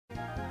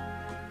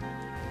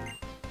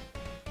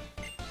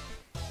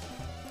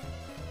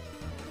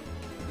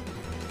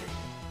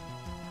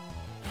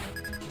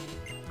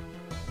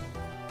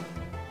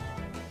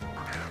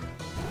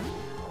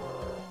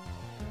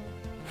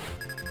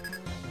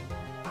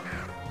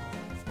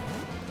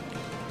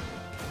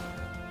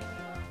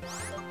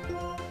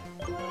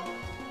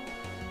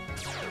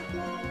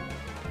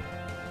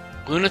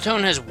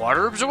Lunatone has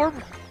water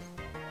absorb?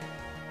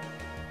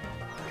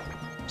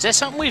 Is that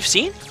something we've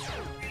seen?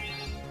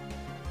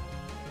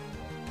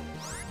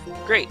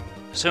 Great.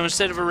 So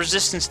instead of a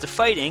resistance to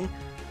fighting,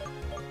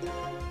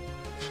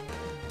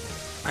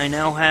 I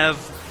now have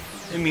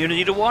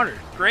immunity to water.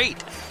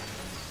 Great.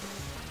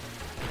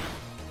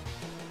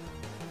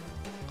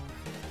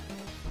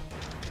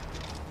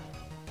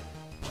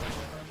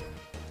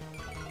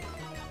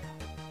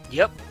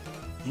 Yep.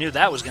 Knew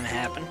that was going to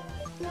happen.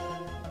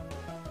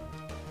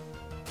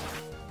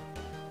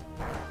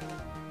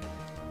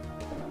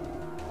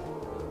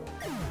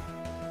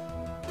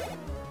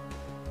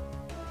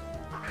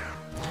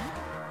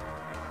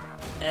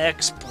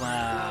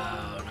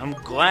 X-Cloud. I'm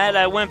glad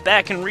I went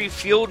back and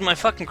refueled my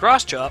fucking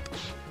cross-chop.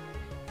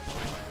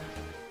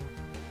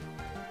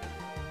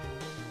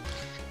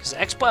 Because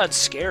X-Cloud's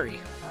scary.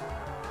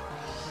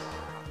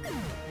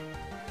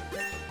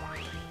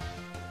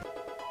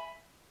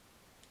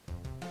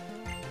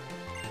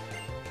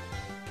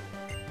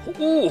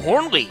 Ooh,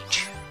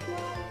 Hornleech.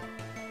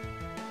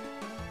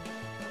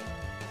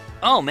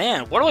 Oh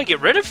man, what do I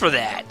get rid of for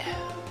that?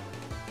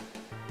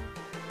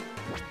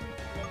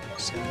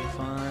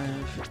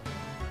 75.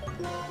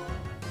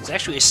 It's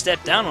actually a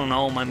step down on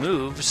all my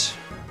moves.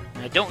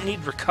 And I don't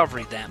need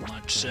recovery that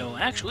much, so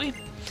actually,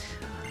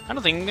 I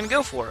don't think I'm gonna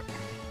go for it.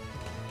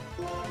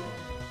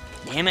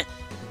 Damn it.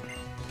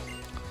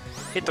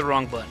 Hit the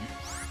wrong button.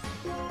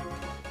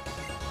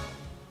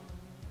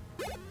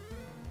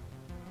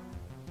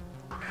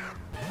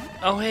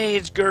 Oh hey,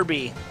 it's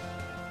Gerby.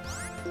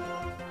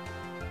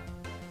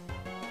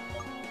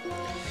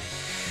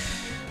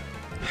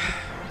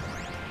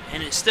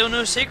 And it's still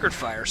no Sacred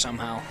Fire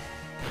somehow.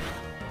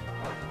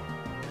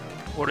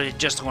 Or did it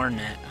just learn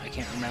that? I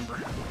can't remember.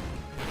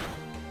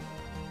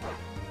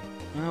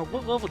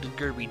 What level did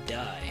Gerby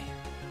die?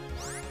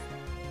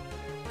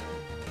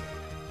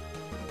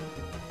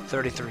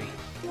 33.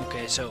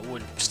 Okay, so it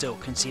would still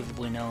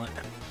conceivably know it.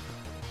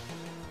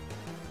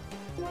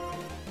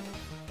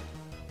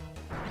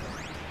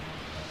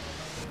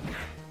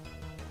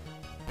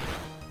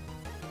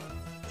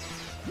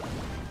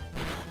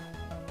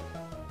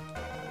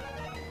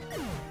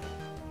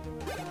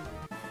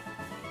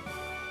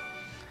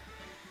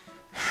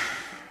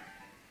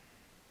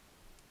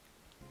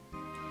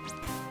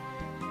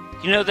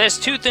 You know, there's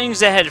two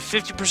things that had a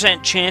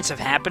 50% chance of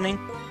happening.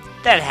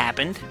 That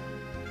happened.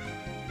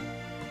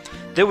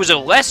 There was a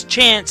less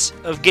chance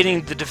of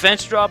getting the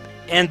defense drop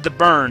and the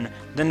burn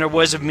than there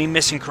was of me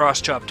missing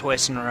cross-chop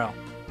twice in a row.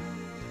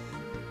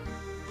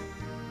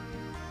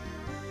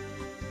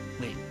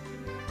 Wait.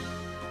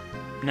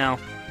 No,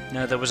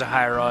 there was a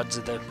higher odds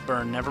of the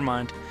burn. Never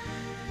mind.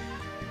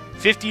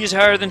 50 is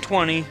higher than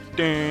 20.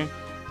 Dang.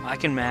 I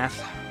can math.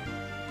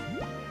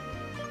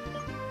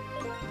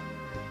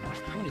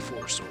 How many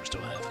force swords do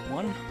I have?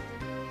 One?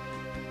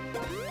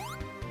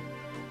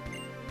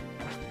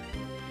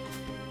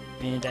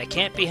 And I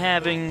can't be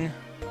having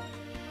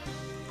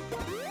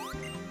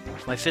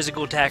my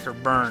physical attacker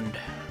burned.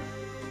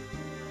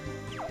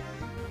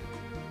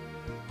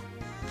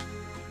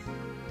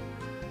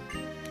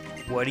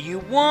 What do you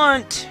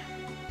want?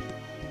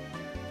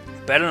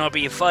 Better not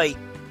be a fight.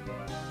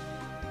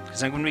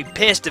 Because I'm going to be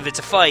pissed if it's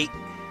a fight.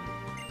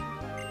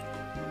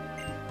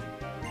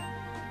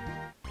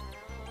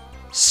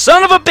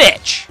 Son of a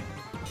bitch!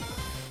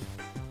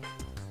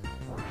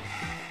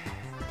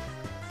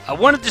 I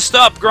wanted to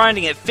stop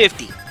grinding at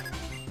 50.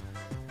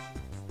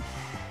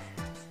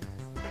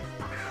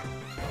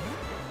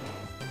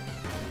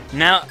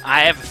 Now,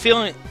 I have a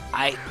feeling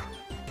I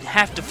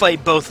have to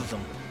fight both of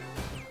them.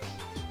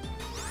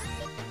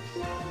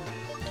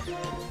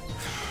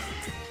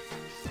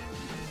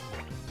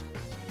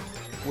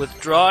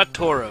 Withdraw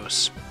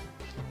Tauros.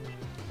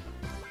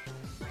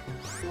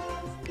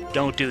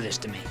 Don't do this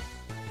to me.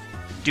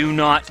 Do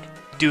not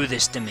do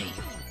this to me.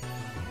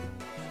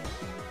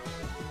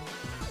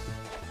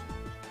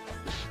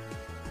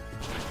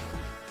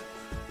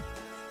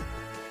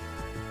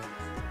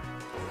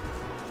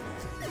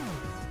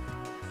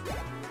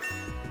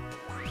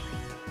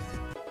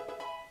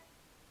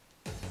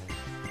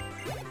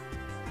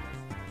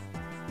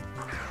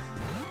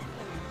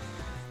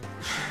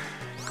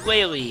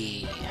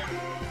 Glalie.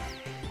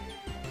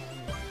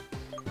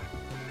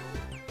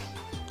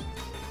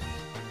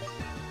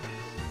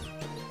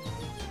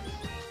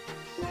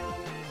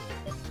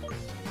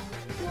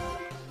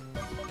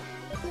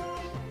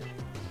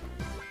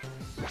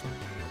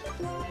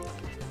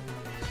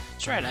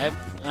 That's right, I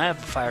have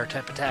a fire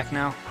type attack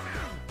now.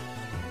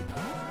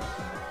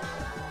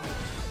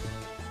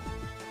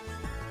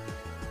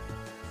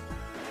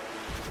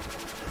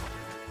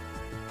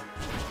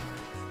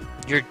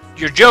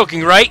 You're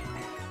joking, right?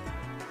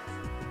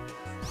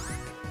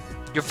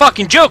 You're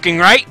fucking joking,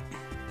 right?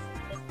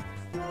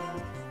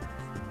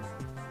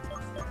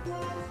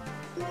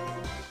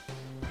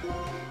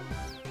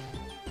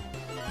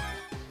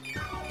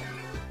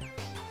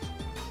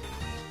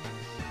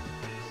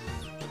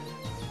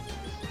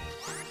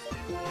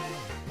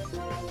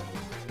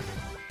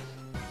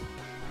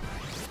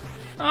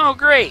 Oh,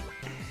 great.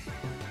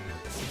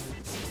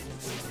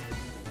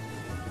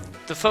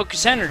 the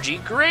focus energy.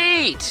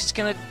 Great! It's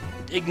gonna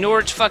ignore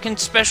its fucking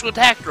special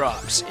attack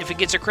drops if it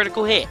gets a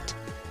critical hit.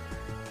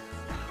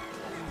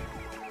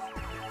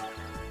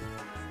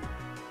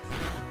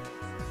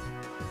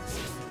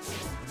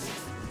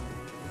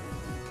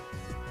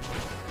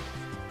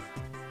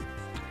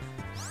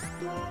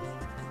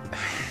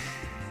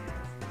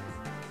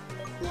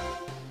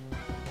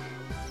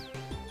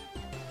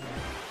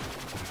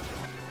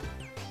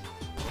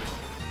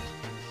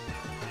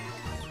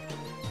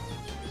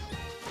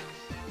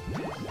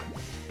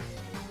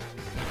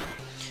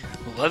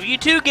 Love you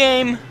too,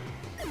 game!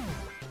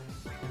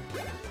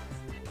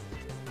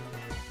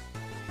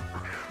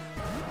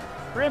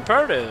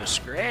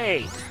 Rampardos,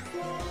 great!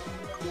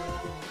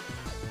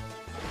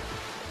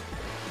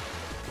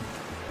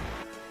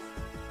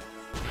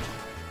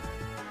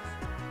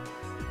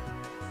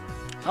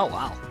 Oh,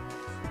 wow.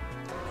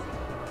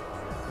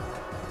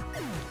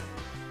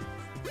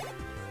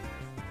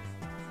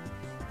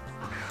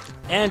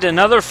 And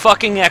another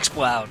fucking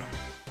X-Cloud.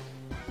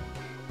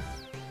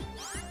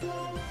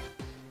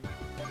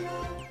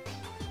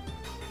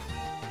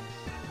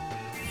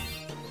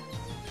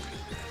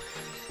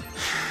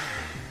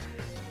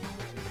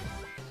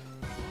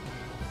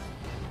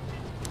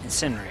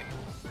 Incinerate.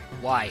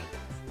 Why?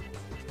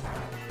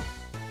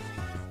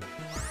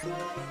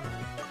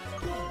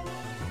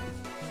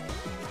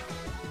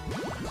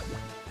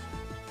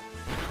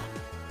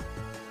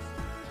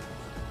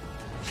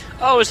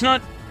 Oh, it's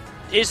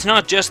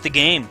not just the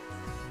game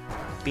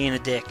being a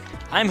dick.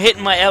 I'm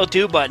hitting my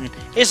L2 button.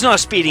 It's not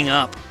speeding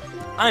up.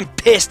 I'm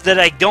pissed that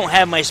I don't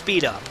have my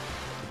speed up.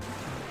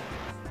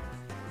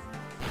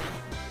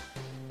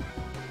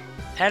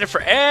 Had it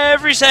for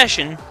every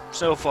session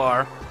so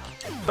far.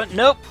 But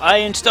nope, I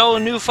install a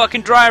new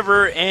fucking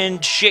driver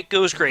and shit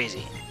goes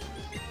crazy.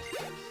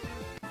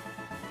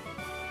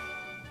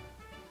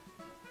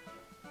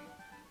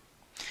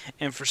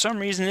 And for some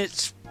reason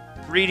it's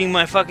reading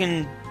my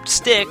fucking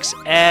sticks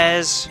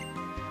as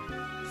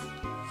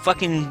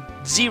fucking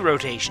Z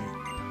rotation.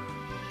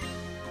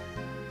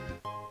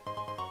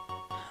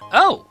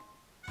 Oh!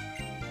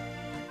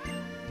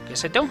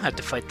 Guess I don't have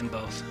to fight them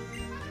both.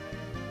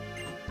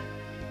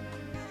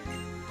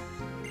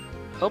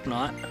 Hope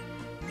not.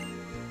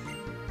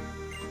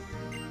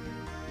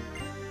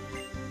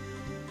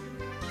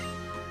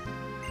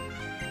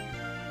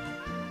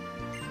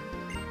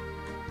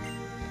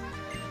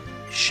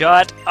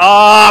 Shut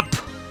up!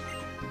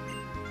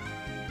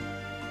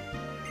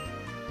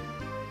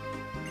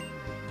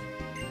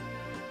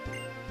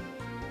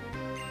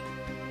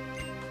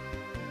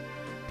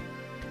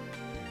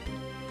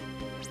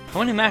 How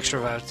many max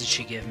revives did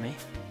she give me?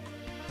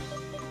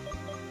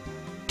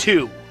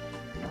 2.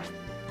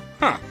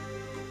 Huh.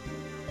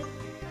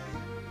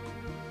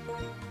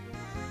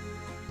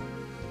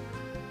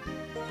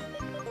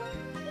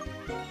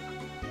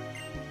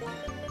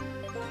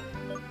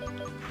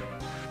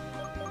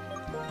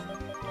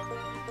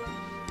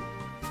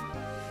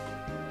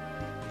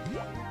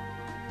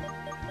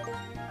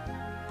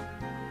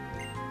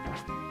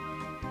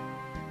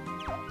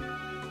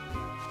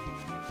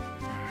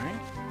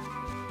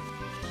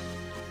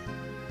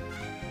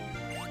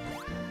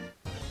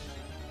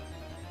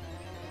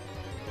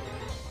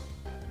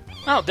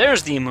 Oh,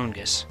 there's the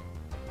Amoongus.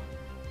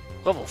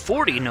 Level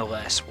 40, no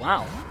less.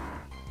 Wow.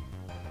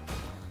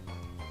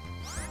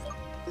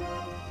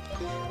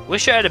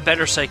 Wish I had a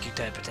better Psychic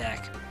type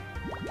attack.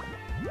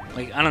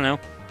 Like, I don't know,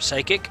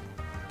 Psychic?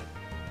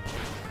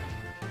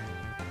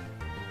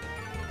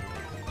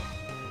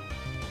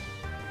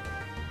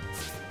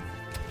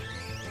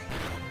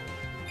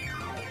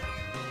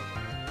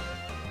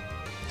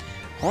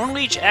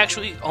 Hornleech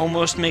actually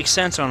almost makes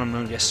sense on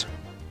Amoongus.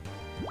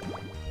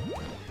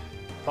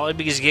 Probably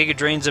because Giga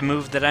Drain's a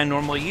move that I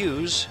normally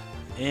use,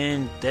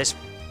 and that's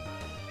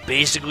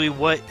basically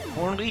what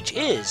Hornleech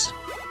is.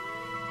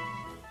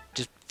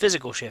 Just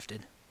physical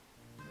shifted.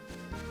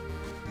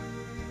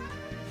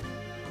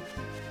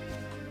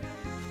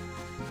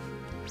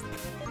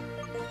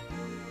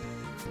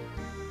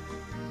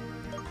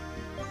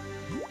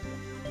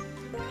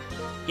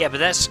 Yeah, but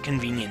that's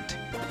convenient.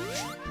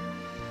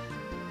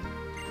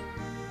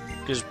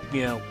 Because,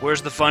 you know,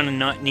 where's the fun in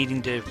not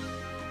needing to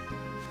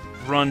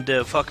run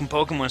to fucking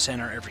Pokemon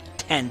Center every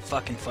 10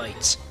 fucking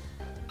fights?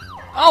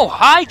 Oh,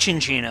 hi,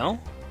 Chinchino!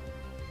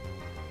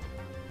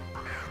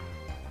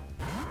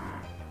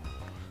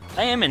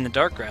 I am in the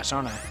dark grass,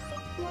 aren't I?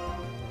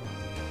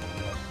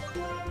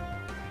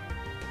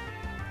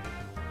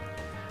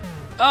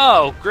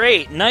 Oh,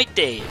 great, Night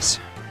Days.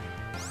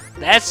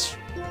 That's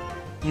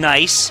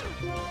nice.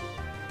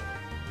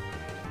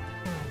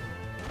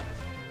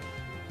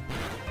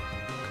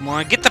 Come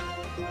on, get the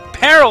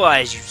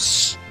paralyze, you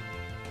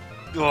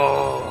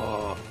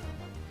oh.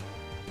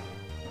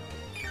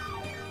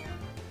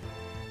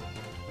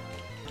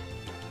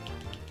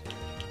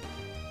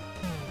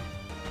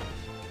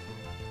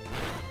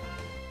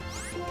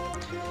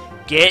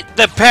 Get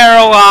the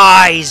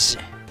paralyze!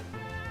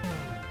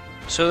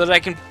 So that I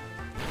can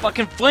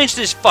fucking flinch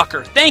this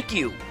fucker. Thank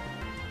you!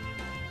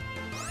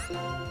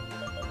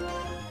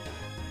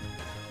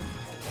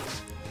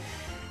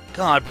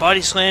 God,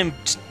 Body Slam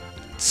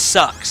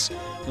sucks.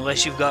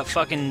 Unless you've got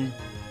fucking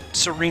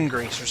Serene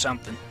Grace or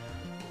something.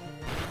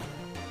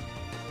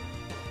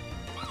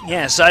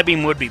 Yeah,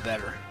 Psybeam would be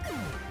better.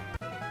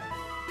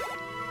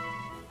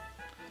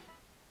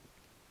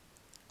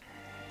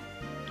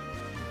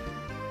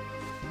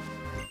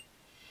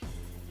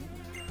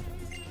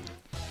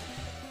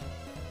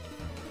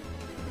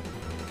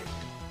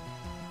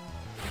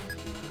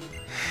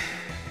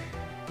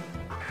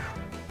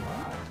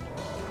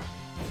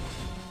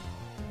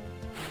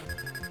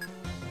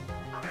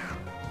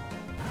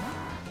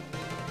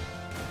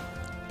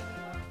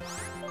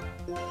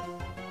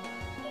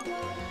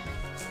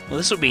 Well,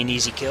 this will be an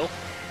easy kill.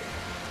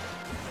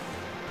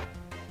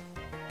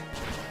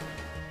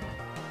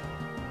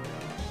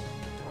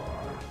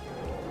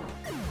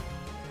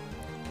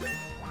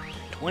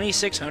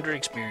 $2,600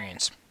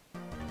 experience.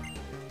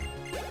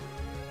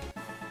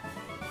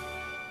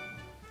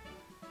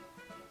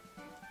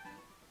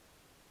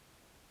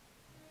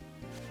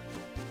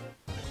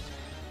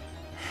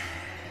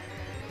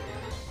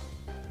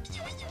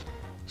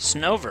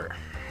 Snover.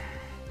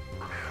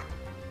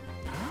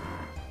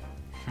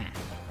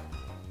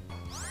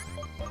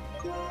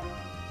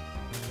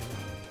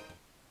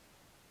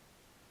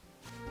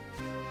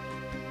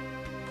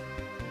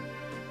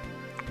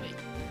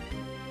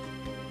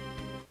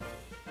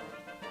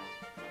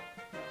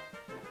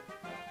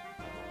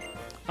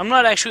 I'm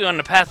not actually on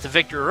the path to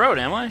Victory Road,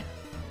 am I?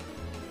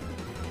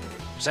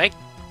 Because I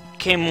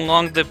came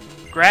along the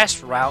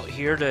grass route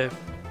here to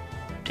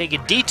take a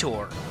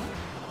detour.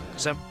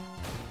 Because I'm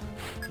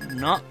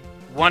not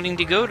wanting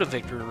to go to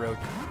Victory Road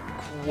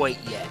quite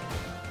yet.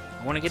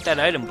 I want to get that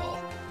item ball.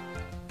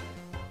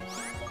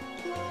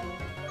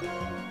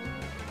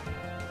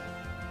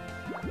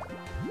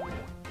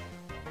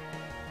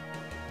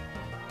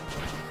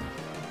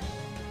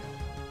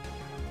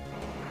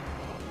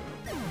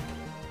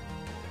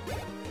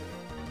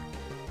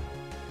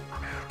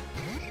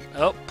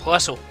 Oh,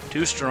 Plusle.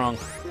 Too strong.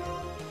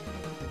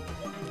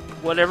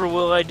 Whatever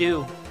will I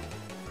do?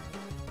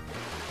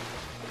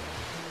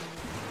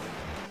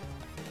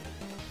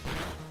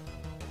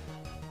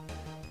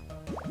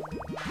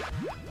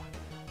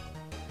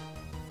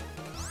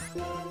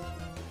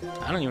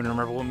 I don't even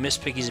remember what Miss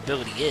Piggy's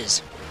ability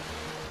is.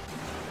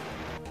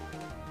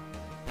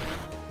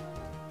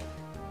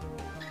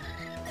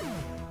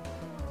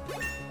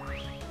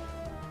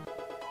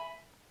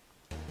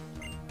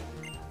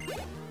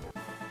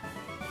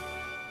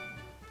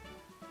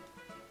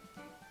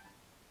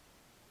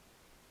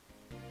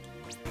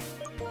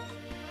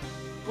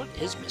 What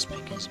is Miss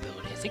Piggy's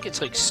ability? I think it's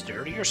like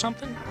sturdy or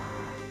something?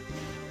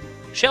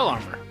 Shell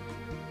armor.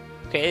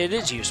 Okay, it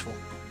is useful.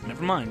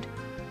 Never mind.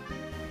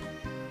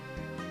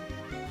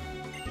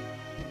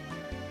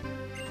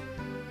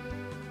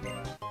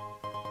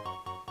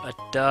 A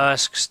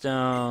Dusk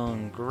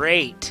Stone.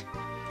 Great.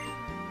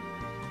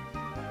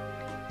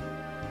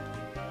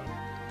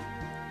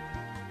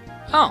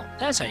 Oh,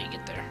 that's how you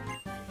get there.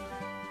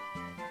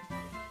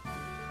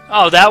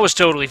 Oh, that was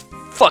totally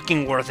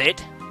fucking worth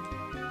it.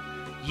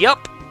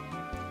 Yup.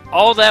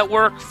 All that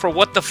work for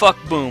what the fuck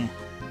boom.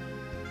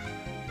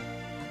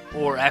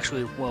 Or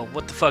actually, well,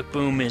 what the fuck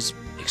boom is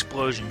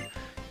explosion.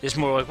 It's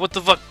more like, what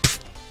the fuck...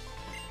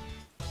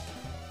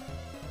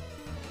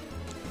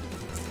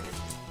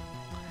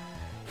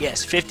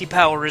 Yes, 50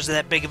 power is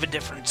that big of a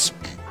difference.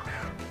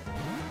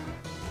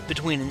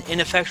 Between an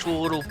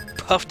ineffectual little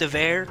puff of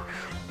air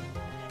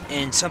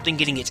and something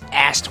getting its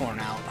ass torn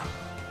out.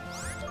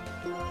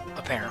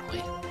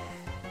 Apparently.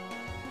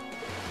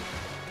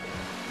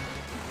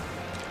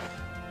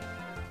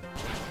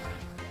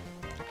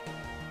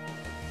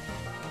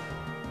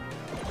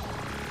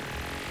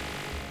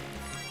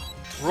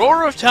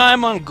 Roar of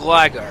Time on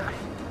Gligar.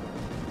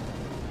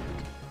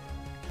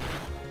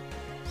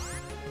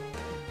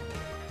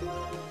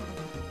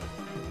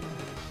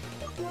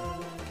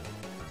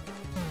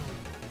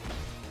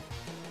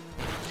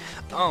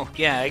 Oh,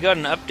 yeah, I got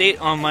an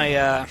update on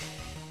my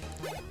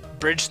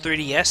Bridge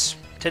 3DS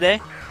today.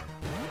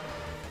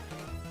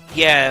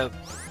 Yeah,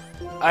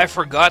 I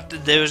forgot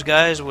that those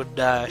guys would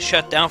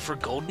shut down for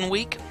Golden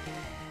Week.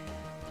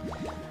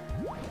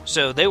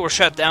 So they were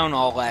shut down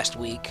all last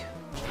week.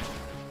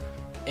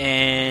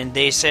 And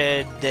they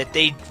said that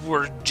they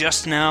were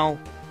just now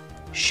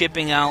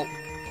shipping out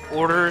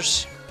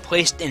orders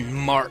placed in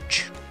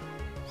March.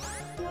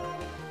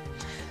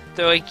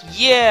 They're like,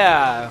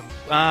 yeah,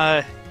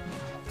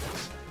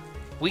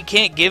 we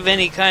can't give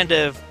any kind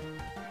of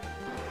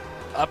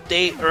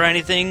update or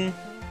anything,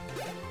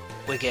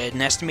 like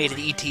an estimated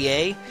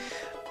ETA,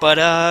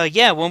 but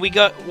yeah, when we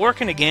got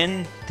working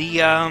again,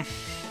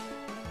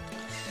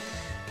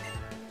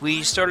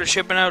 we started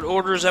shipping out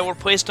orders that were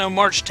placed on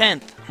March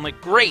 10th. I'm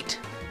like, great!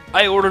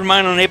 I ordered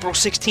mine on April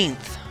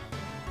 16th.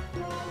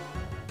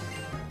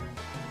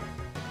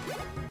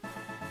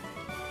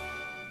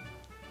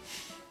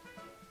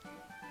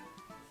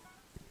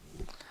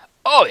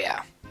 Oh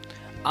yeah.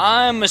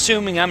 I'm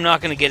assuming I'm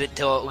not going to get it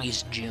till at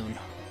least June.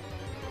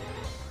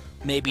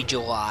 Maybe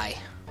July.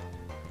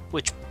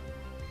 Which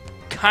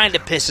kind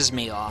of pisses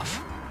me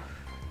off.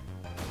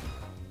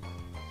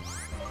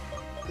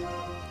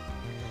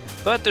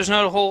 But there's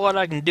not a whole lot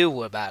I can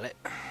do about it.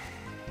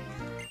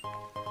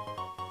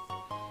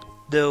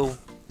 Though,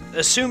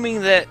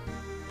 assuming that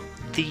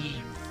the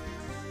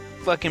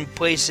fucking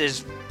place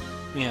is,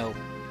 you know,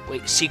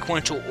 like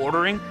sequential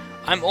ordering,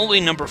 I'm only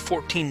number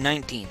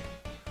 1419.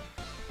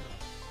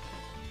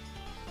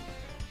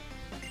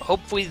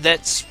 Hopefully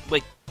that's,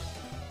 like,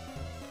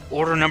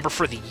 order number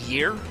for the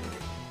year.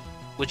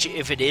 Which,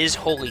 if it is,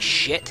 holy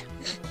shit.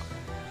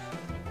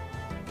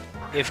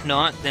 If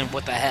not, then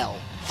what the hell?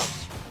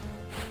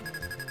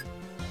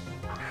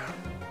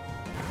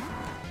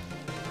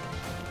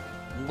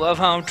 Love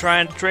how I'm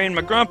trying to train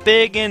my grunt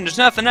pig, and there's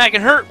nothing I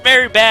can hurt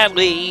very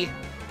badly.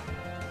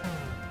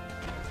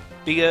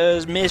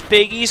 Because Miss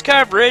Piggy's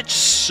coverage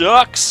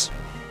sucks.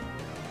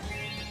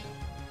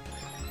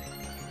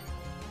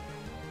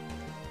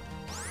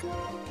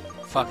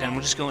 Fuck it,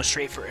 I'm just going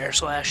straight for air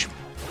slash.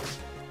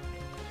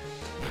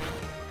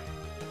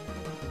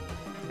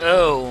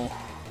 Oh.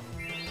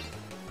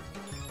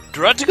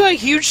 Do I have to go a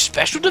huge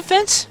special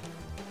defense?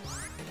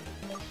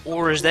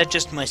 Or is that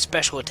just my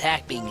special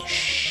attack being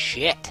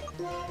shit?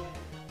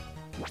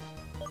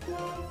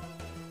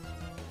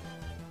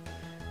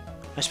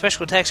 My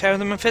special attack's higher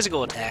than my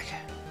physical attack.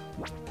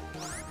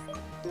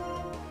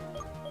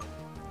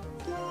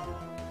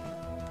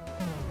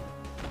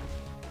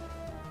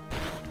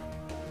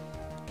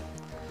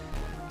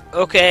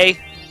 Okay,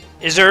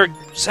 is there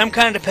some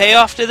kind of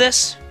payoff to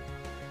this?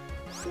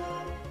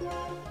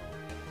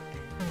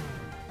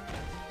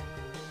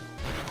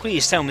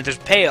 Please tell me there's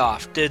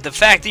payoff to the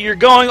fact that you're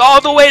going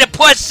all the way to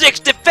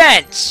 +6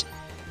 defense!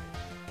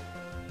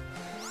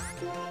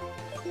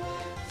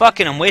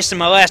 Fucking, I'm wasting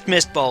my last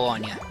mist ball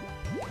on you.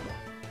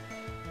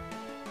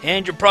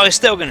 And you're probably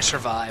still gonna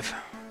survive.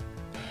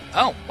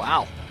 Oh,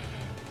 wow.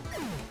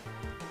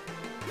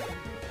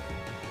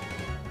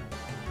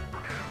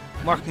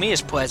 Mark me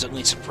as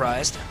pleasantly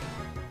surprised.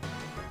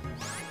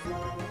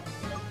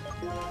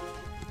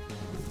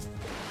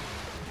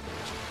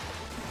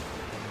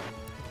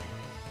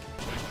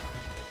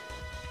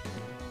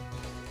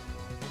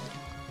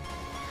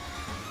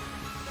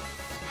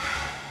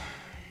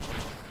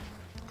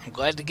 I'm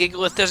glad the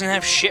Gigalith doesn't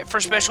have shit for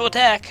special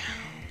attack.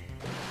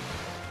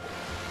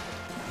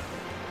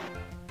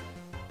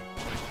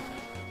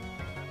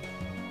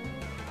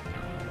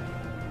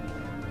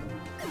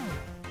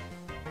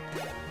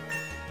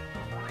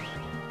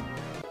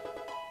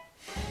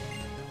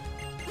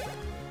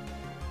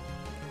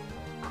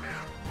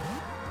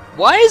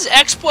 Why is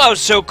Exploud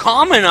so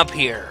common up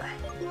here?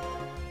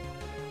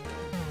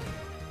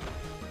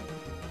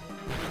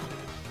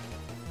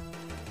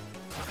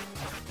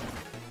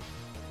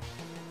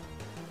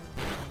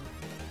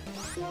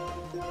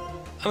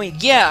 I mean,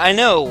 yeah, I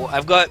know,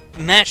 I've got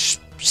match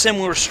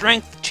similar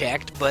strength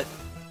checked, but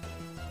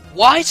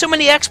why so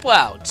many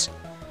Explouds?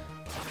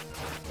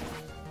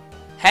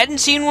 Hadn't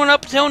seen one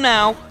up till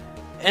now,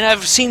 and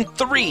I've seen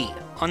 3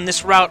 on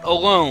this route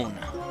alone.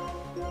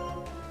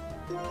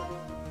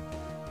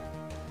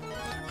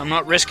 I'm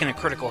not risking a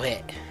critical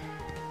hit.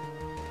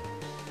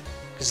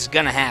 Because it's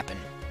gonna happen.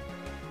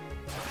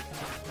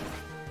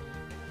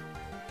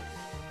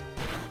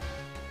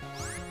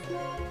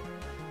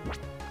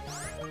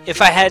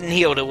 If I hadn't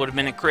healed, it would have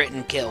been a crit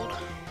and killed.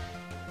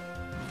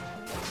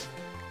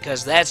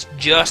 Because that's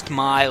just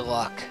my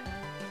luck.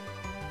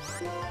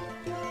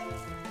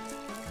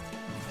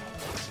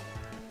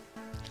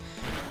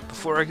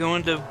 Before I go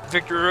into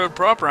Victory Road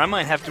proper, I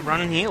might have to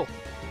run and heal.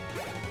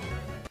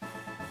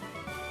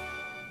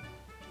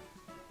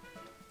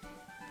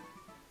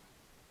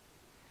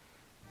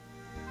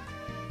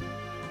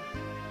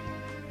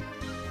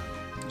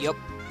 Yep.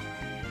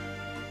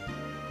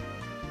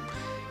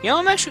 You know,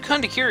 I'm actually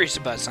kind of curious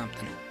about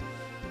something.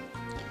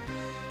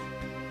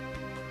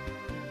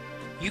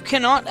 You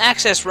cannot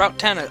access Route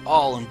 10 at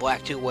all in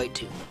Black 2, White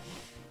 2.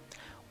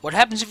 What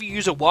happens if you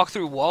use a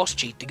walkthrough walls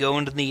cheat to go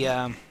into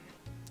the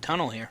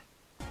tunnel here?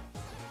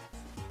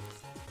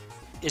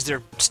 Is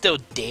there still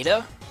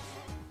data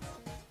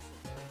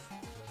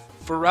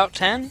for Route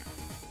 10?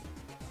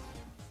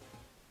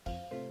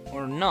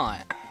 Or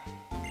not?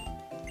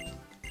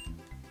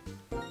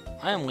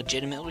 I am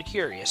legitimately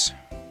curious.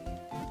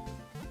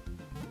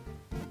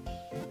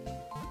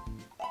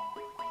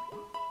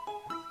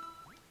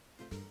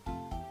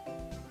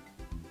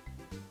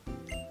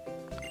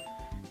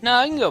 No,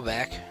 I can go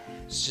back.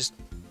 It's just...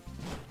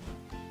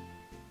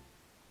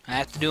 I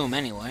have to do them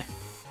anyway.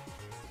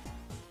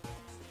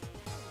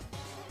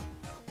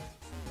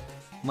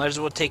 Might as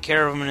well take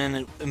care of them and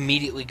then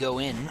immediately go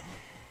in.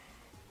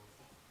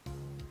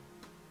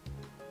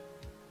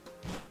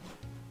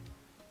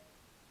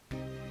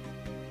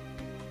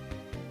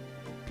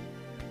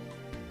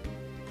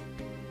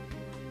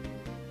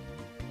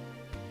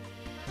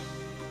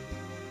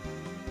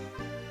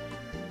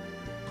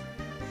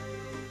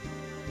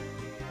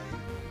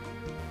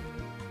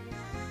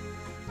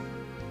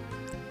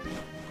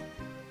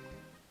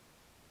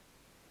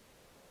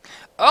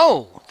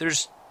 Oh,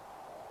 there's...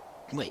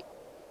 Wait.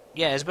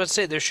 Yeah, I was about to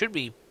say, there should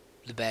be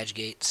the badge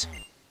gates.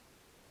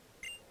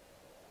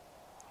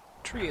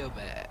 Trio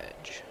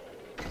badge.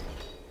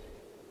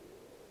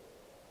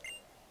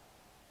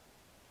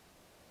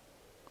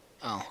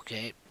 Oh,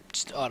 okay. It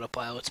just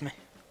autopilots me.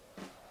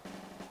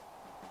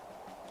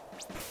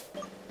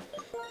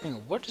 Hang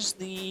on, what does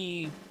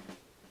the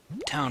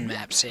town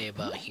map say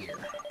about here?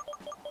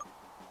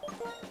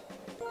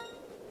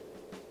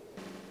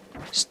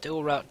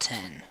 Still Route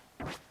 10.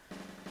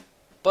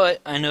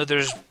 But I know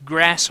there's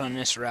grass on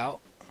this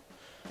route.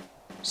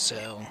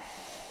 So...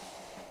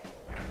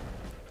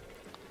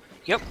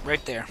 Yep,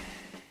 right there.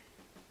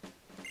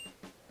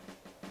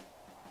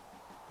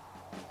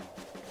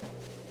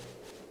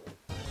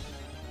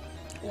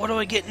 What do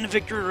I get in the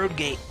Victory Road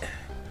gate?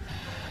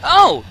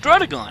 Oh!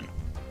 Drudagon!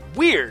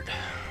 Weird.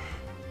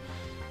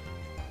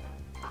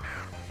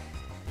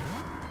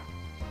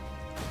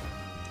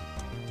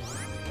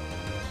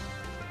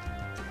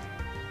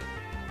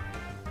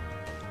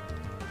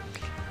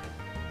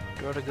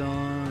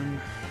 Drudagon...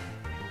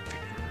 Victory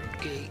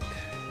Road gate...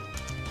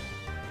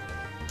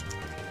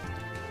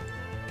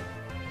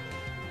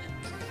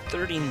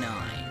 39.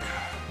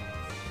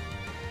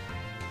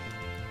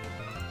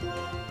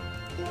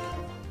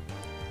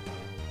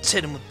 Let's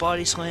hit him with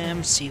Body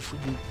Slam, see if we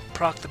can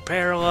proc the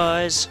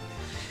Paralyze.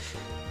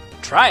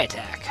 Try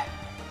attack.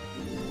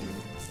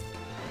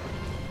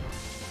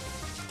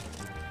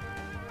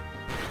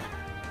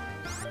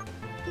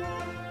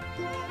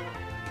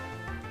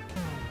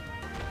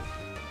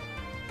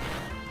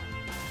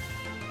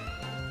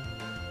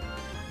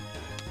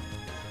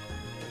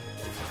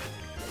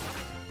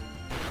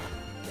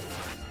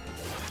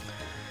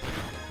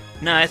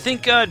 Now, I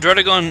think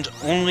Drudagon's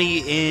only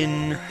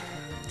in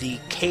the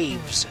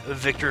caves of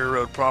Victory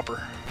Road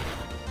proper.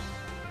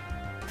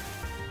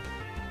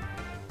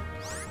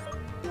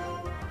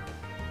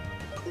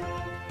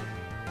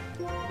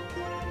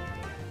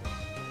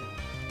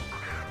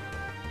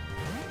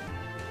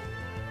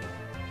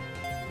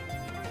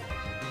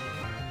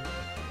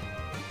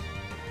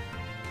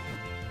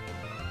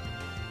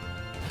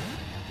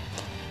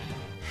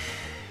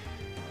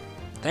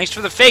 Thanks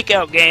for the fake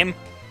out game.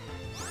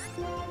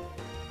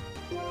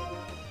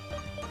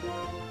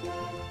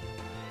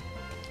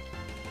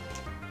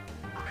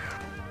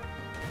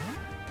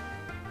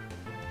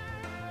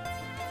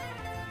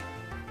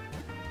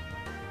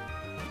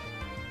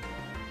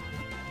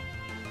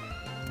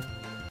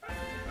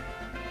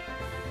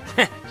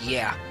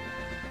 Yeah.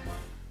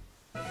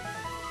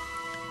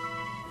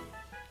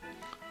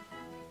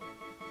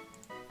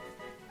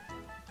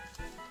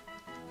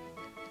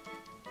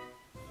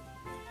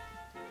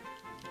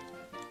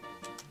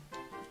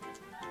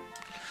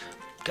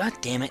 God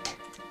damn it.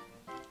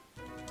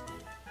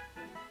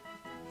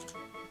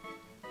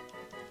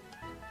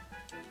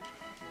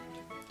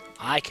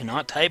 I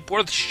cannot type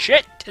worth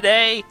shit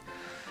today.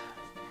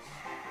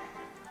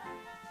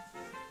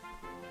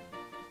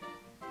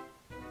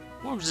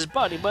 Warms his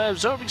body by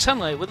absorbing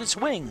sunlight with its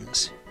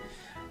wings.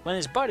 When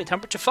his body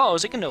temperature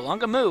falls, it can no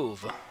longer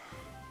move.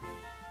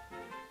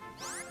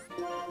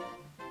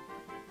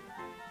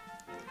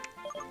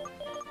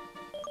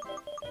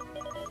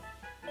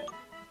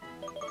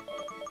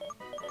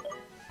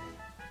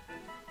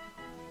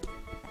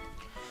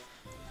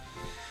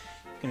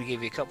 Gonna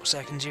give you a couple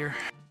seconds here.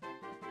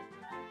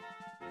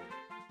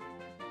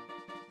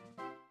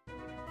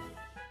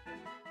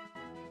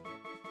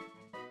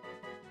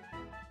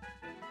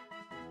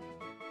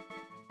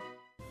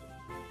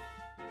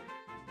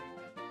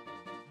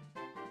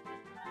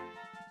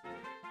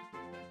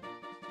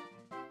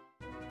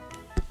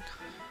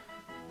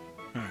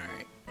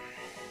 Alright.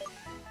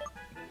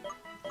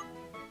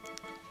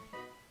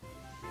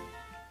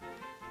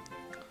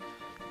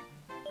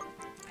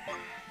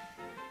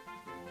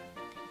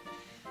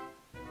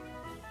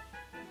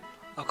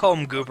 I'll call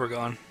him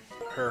Goobergon.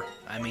 Her,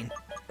 I mean.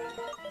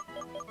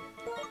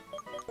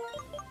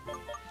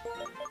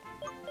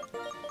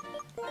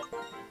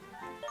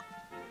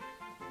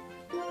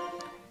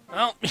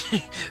 Well,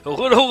 a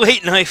little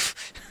late,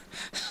 knife.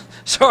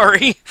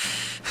 Sorry.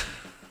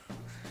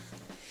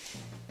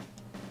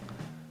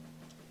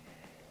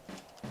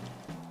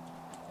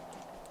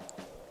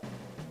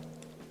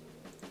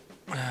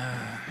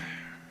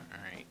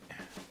 Alright.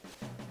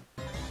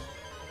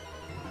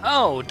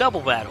 Oh,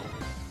 double battle.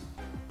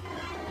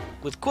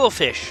 With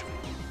Quillfish.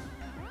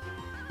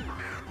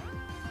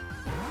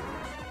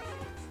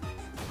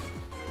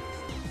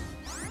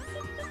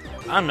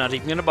 I'm not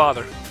even gonna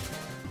bother.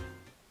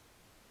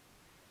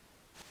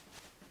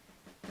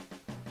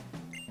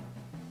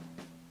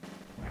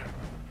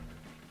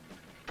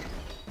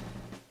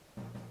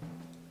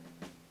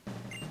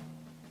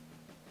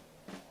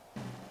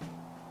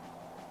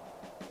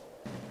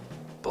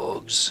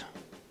 Bugs.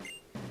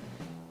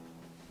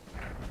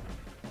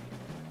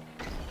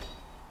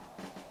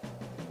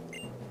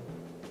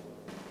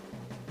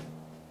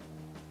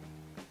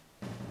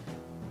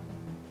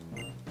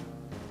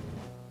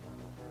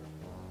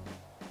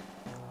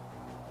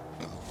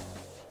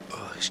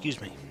 Excuse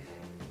me.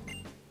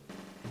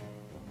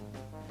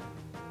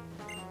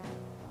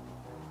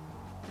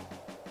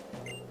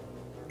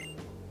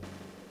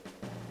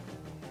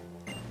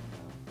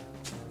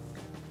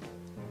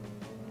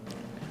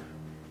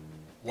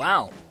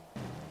 Wow.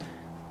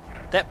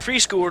 That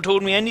preschooler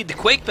told me I need the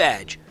Quake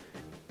badge.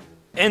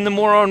 And the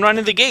moron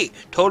running the gate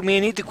told me I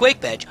need the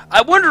Quake badge.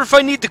 I wonder if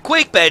I need the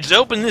Quake badge to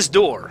open this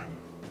door.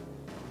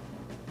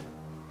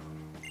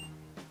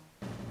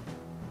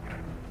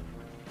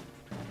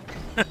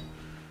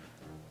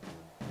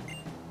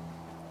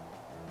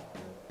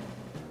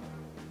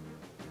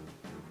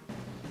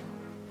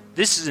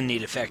 This is a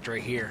neat effect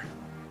right here.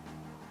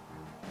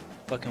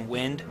 Fucking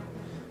wind.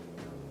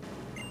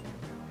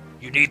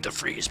 You need the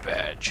freeze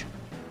badge.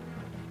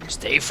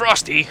 Stay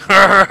frosty.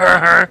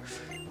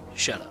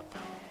 Shut up.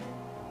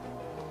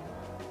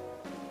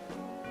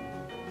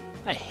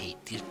 I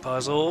hate these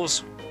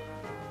puzzles.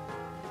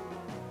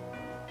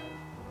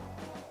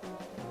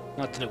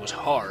 Not that it was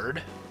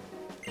hard.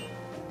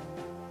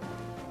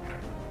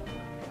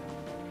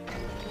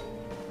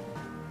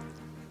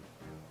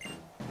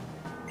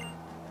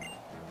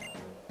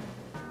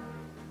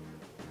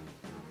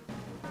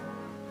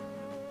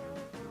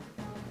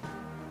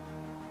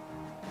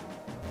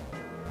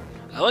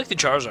 I like the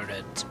Charizard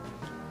heads.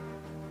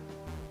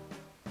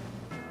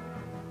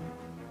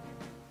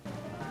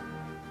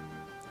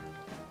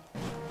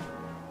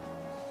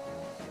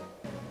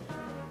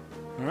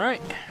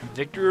 Alright,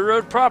 Victory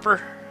Road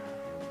proper.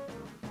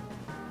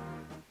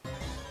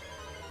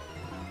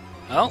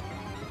 Oh.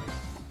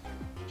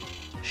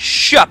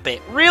 Shup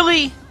it,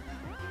 really?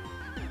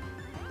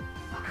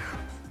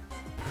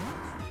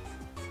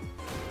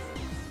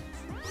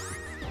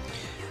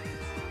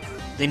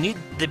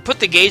 They put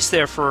the gates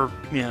there for,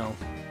 you know,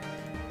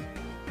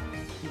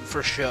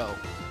 for show.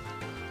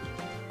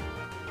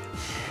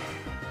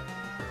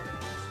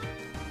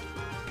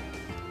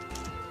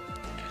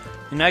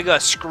 And I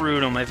got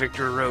screwed on my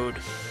Victory Road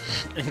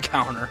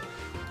encounter.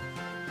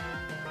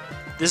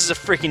 This is a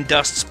freaking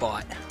dust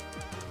spot.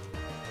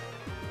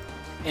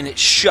 And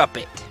it's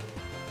Shuppet.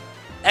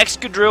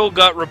 Excadrill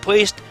got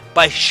replaced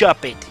by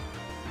Shuppet.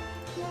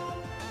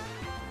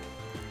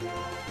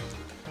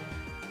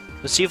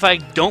 Let's see if I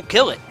don't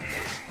kill it.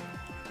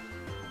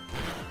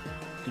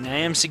 And I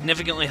am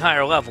significantly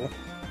higher level.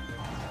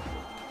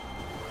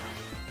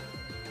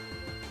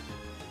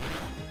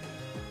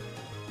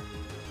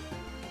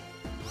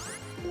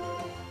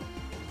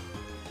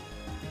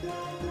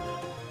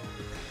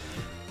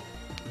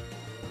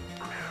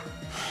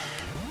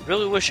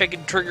 Really wish I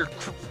could trigger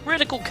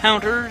critical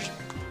counters,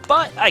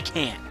 but I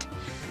can't.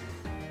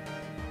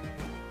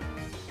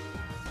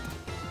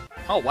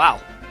 Oh, wow.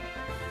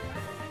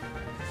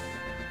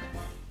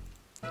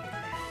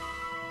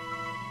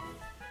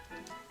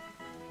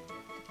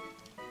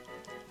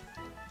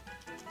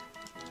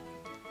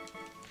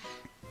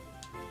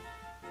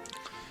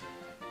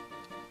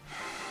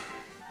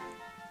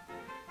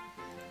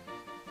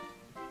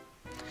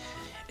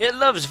 It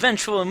loves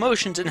vengeful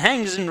emotions and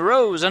hangs in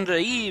rows under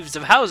the eaves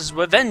of houses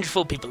where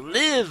vengeful people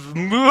live.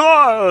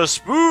 Mwah,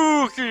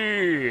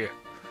 spooky!